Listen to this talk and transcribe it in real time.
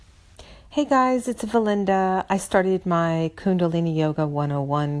Hey guys, it's Valinda. I started my Kundalini Yoga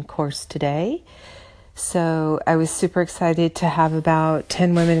 101 course today. So I was super excited to have about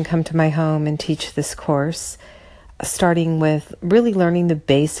 10 women come to my home and teach this course, starting with really learning the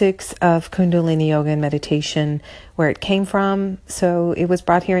basics of Kundalini Yoga and meditation, where it came from. So it was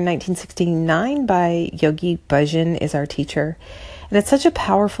brought here in 1969 by Yogi Bhajan is our teacher. And it's such a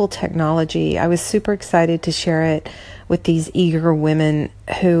powerful technology. I was super excited to share it with these eager women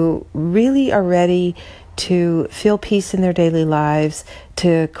who really are ready to feel peace in their daily lives,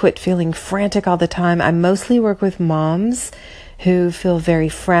 to quit feeling frantic all the time. I mostly work with moms who feel very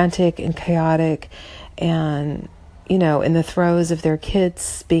frantic and chaotic and, in the throes of their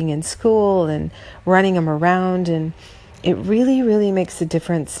kids being in school and running them around. And it really, really makes a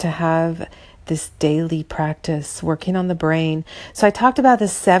difference to have this daily practice working on the brain. So I talked about the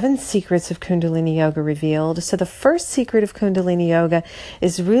 7 secrets of Kundalini Yoga revealed. So the first secret of Kundalini Yoga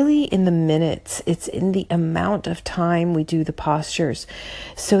is really in the minutes. It's in the amount of time we do the postures.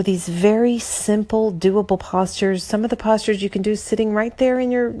 So these very simple, doable postures, some of the postures you can do sitting right there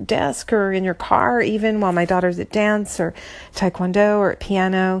in your desk or in your car, even while my daughter's at dance or taekwondo or at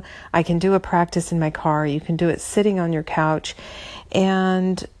piano. I can do a practice in my car. You can do it sitting on your couch.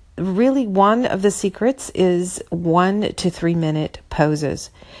 And really, one of the secrets is 1 to 3 minute poses.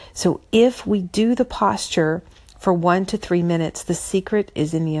 So if we do the posture for 1 to 3 minutes, the secret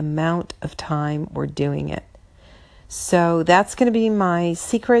is in the amount of time we're doing it. So that's going to be my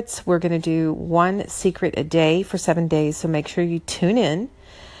secrets. We're going to do 1 secret a day for 7 days. So make sure you tune in.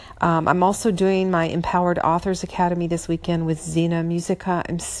 I'm also doing my Empowered Authors Academy this weekend with Zena Musica.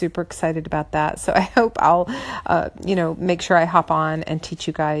 I'm super excited about that. So I hope I'll, make sure I hop on and teach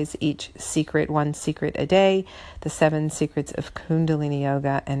you guys each secret, 1 secret a day, the 7 secrets of Kundalini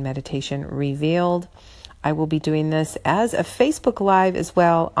Yoga and meditation revealed. I will be doing this as a Facebook Live as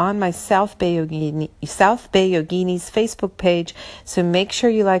well on my South Bay Yoginis Facebook page. So make sure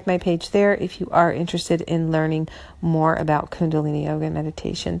you like my page there if you are interested in learning more about Kundalini Yoga and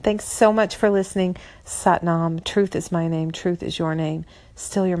meditation. Thanks so much for listening. Satnam, truth is my name. Truth is your name.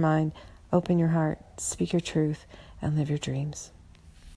 Still your mind. Open your heart. Speak your truth and live your dreams.